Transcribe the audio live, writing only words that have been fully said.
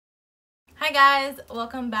Hi guys,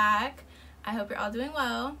 welcome back. I hope you're all doing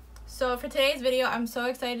well. So for today's video, I'm so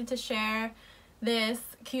excited to share this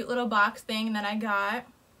cute little box thing that I got.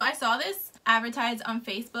 I saw this advertised on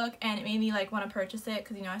Facebook and it made me like want to purchase it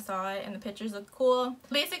because, you know, I saw it and the pictures looked cool.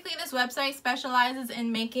 Basically, this website specializes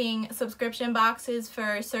in making subscription boxes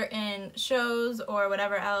for certain shows or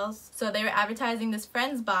whatever else. So they were advertising this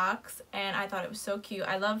Friends box and I thought it was so cute.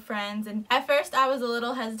 I love Friends, and at first I was a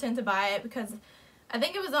little hesitant to buy it because I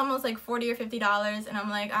think it was almost like $40 or $50 and I'm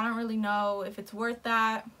like, I don't really know if it's worth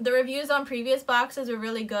that. The reviews on previous boxes were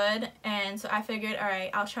really good, and so I figured, alright,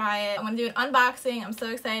 I'll try it. I'm going to do an unboxing. I'm so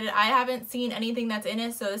excited. I haven't seen anything that's in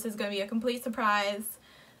it, so this is going to be a complete surprise.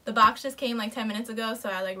 The box just came like 10 minutes ago, so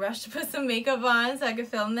I like rushed to put some makeup on so I could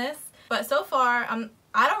film this. But so far, I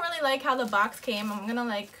don't really like how the box came. I'm going to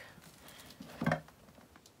like...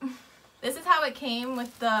 This is how it came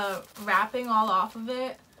with the wrapping all off of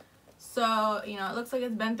it. So, you know, it looks like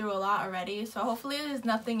it's been through a lot already. So hopefully there's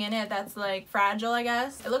nothing in it that's like fragile, I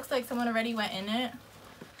guess. It looks like someone already went in it.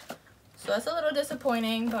 So that's a little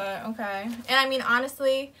disappointing, but okay. And I mean,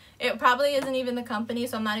 honestly, it probably isn't even the company,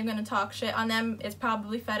 so I'm not even going to talk shit on them. It's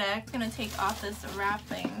probably FedEx. I'm going to take off this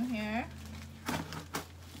wrapping here.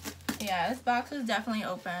 Yeah, this box was definitely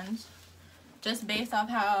opened. Just based off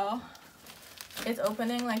how it's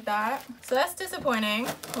opening like that. So that's disappointing.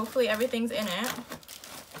 Hopefully everything's in it.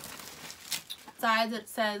 Sides it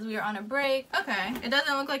says we are on a break. Okay, it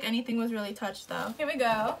doesn't look like anything was really touched though. Here we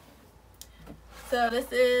go. So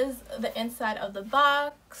this is the inside of the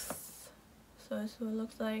box. So this is what it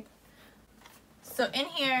looks like. So in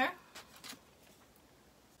here,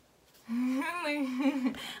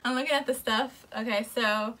 I'm looking at the stuff. Okay,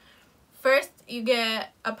 so first you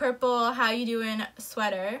get a purple how you doing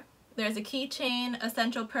sweater. There's a keychain, a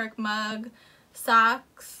Central Perk mug,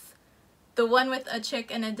 socks, the one with a chick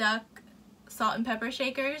and a duck, salt and pepper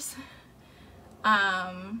shakers,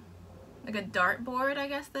 like a dartboard, I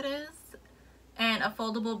guess that is, and a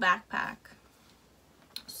foldable backpack.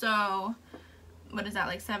 So what is that,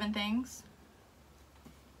 like 7 things?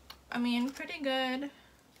 I mean, pretty good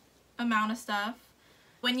amount of stuff.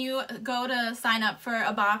 When you go to sign up for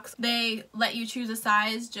a box, they let you choose a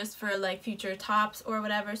size just for like future tops or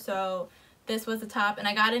whatever. So this was the top, and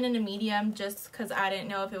I got it in a medium just because I didn't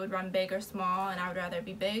know if it would run big or small, and I would rather it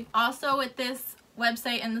be big. Also, with this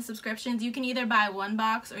website and the subscriptions, you can either buy 1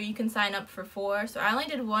 box or you can sign up for 4. So I only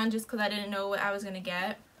did 1 just because I didn't know what I was going to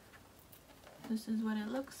get. This is what it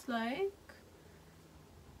looks like.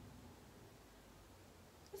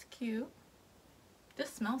 It's cute. This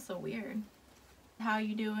smells so weird. How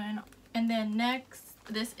you doing? And then next,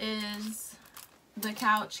 this is the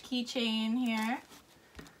couch keychain here.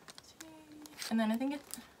 And then I think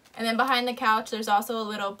it's, and then behind the couch there's also a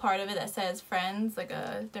little part of it that says Friends, like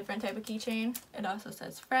a different type of keychain. It also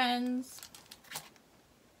says Friends.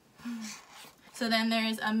 So then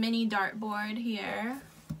there's a mini dartboard here.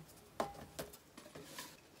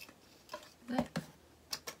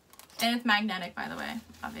 And it's magnetic, by the way,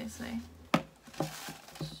 obviously.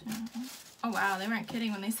 Oh wow, they weren't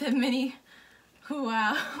kidding when they said mini.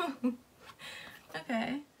 Wow.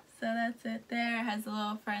 Okay. So that's it there. It has the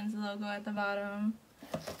little Friends logo at the bottom.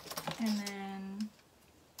 And then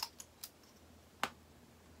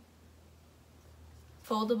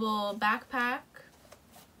foldable backpack.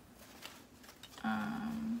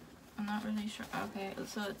 I'm not really sure. Okay,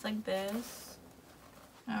 so it's like this.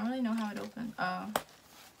 I don't really know how it opens. Oh.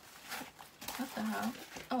 What the hell?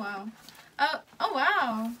 Oh wow. Oh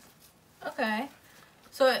wow. Okay.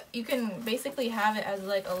 So you can basically have it as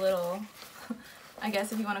like a little, I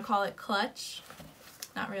guess if you want to call it clutch.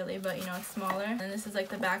 Not really, but you know, it's smaller. And this is like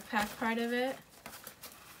the backpack part of it.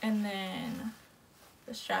 And then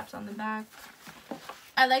the straps on the back.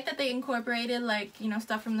 I like that they incorporated like, you know,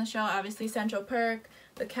 stuff from the show. Obviously Central Perk,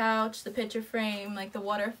 the couch, the picture frame, like the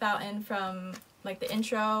water fountain from like the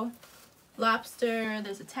intro. Lobster,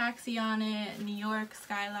 there's a taxi on it, New York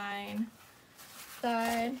skyline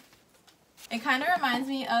side. It kind of reminds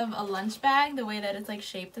me of a lunch bag, the way that it's like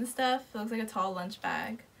shaped and stuff. It looks like a tall lunch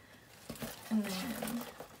bag. And then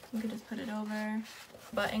you could just put it over.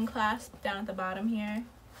 Button clasp down at the bottom here.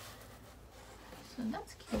 So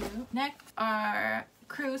that's cute. Next are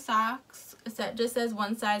crew socks. It just says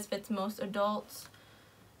 1 size fits most adults.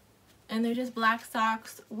 And they're just black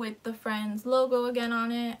socks with the Friends logo again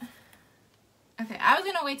on it. Okay, I was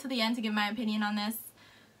gonna wait till the end to give my opinion on this.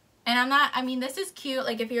 And I mean, this is cute,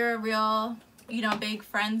 like if you're a real, you know, big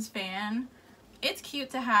Friends fan, it's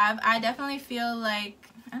cute to have. I definitely feel like,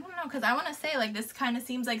 I don't know, because I want to say, like, this kind of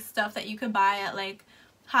seems like stuff that you could buy at, like,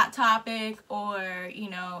 Hot Topic or, you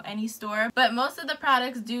know, any store. But most of the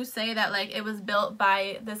products do say that like it was built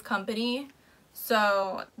by this company.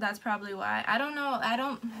 So that's probably why. I don't know.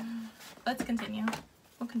 Let's continue.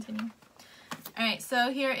 We'll continue. Alright, so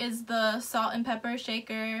here is the salt and pepper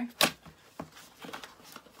shaker.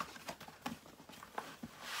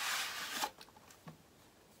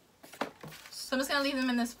 So I'm just going to leave them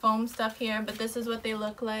in this foam stuff here, but this is what they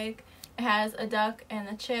look like. It has a duck and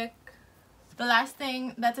a chick. The last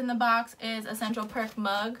thing that's in the box is a Central Perk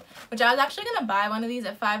mug, which I was actually going to buy one of these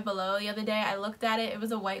at Five Below the other day. I looked at it. It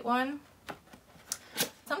was a white one.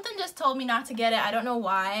 Something just told me not to get it. I don't know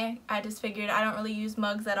why. I just figured I don't really use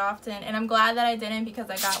mugs that often, and I'm glad that I didn't because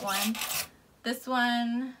I got one. This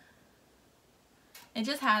one, it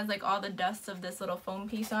just has like all the dust of this little foam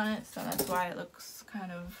piece on it, so that's why it looks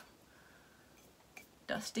kind of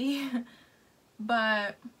dusty.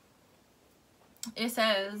 But it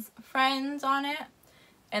says Friends on it,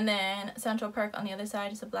 and then Central Perk on the other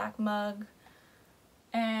side, just a black mug.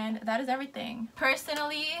 And that is everything.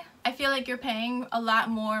 Personally, I feel like you're paying a lot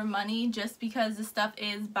more money just because the stuff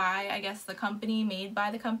is by, I guess, the company, made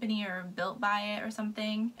by the company or built by it or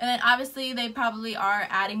something. And then obviously they probably are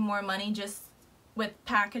adding more money just with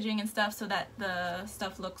packaging and stuff so that the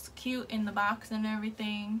stuff looks cute in the box and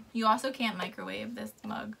everything. You also can't microwave this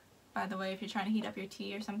mug, by the way, if you're trying to heat up your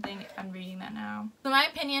tea or something. I'm reading that now. So my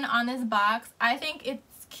opinion on this box, I think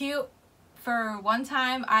it's cute for one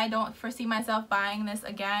time. I don't foresee myself buying this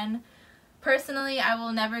again. Personally, I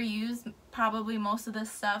will never use probably most of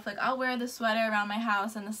this stuff. Like, I'll wear the sweater around my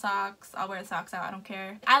house and the socks. I'll wear the socks out, I don't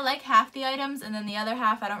care. I like half the items, and then the other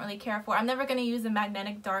half I don't really care for. I'm never going to use a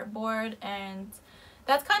magnetic dartboard, and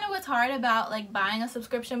that's kind of what's hard about like buying a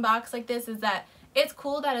subscription box like this, is that it's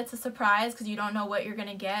cool that it's a surprise because you don't know what you're going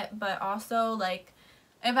to get, but also like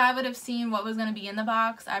if I would have seen what was going to be in the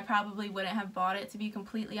box, I probably wouldn't have bought it, to be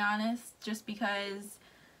completely honest, just because,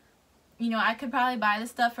 you know, I could probably buy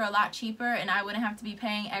this stuff for a lot cheaper and I wouldn't have to be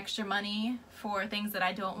paying extra money for things that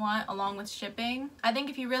I don't want, along with shipping. I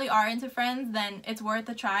think if you really are into Friends, then it's worth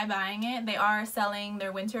a try buying it. They are selling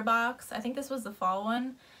their winter box. I think this was the fall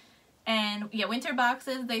one. And yeah, winter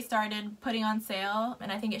boxes they started putting on sale,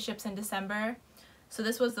 and I think it ships in December. So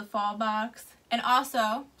this was the fall box. And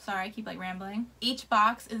also, sorry, I keep like rambling, each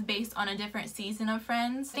box is based on a different season of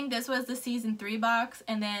Friends. I think this was the season 3 box,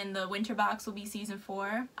 and then the winter box will be season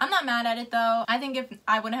 4. I'm not mad at it though. I think if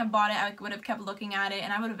I wouldn't have bought it, I would have kept looking at it,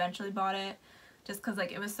 and I would have eventually bought it just because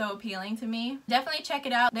like it was so appealing to me. Definitely check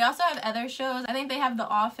it out. They also have other shows. I think they have The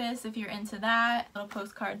Office if you're into that. A little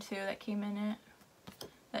postcard too that came in it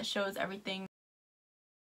that shows everything.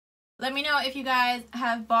 Let me know if you guys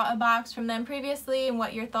have bought a box from them previously and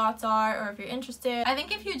what your thoughts are, or if you're interested. I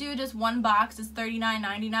think if you do just one box, it's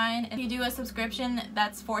 $39.99. If you do a subscription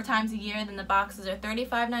that's 4 times a year, then the boxes are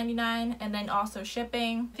 $35.99, and then also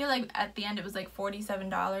shipping. I feel like at the end it was like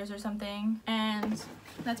 $47 or something. And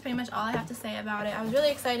that's pretty much all I have to say about it. I was really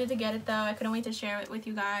excited to get it though. I couldn't wait to share it with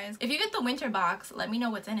you guys. If you get the winter box, let me know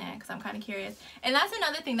what's in it because I'm kind of curious. And that's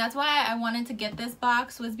another thing. That's why I wanted to get this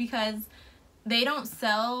box, was because they don't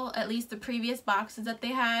sell, at least the previous boxes that they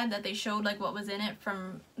had, that they showed like what was in it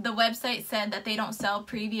from the website, said that they don't sell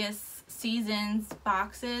previous seasons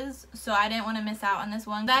boxes, so I didn't want to miss out on this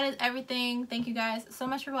one. That is everything. Thank you guys so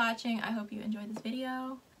much for watching. I hope you enjoyed this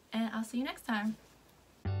video, and I'll see you next time.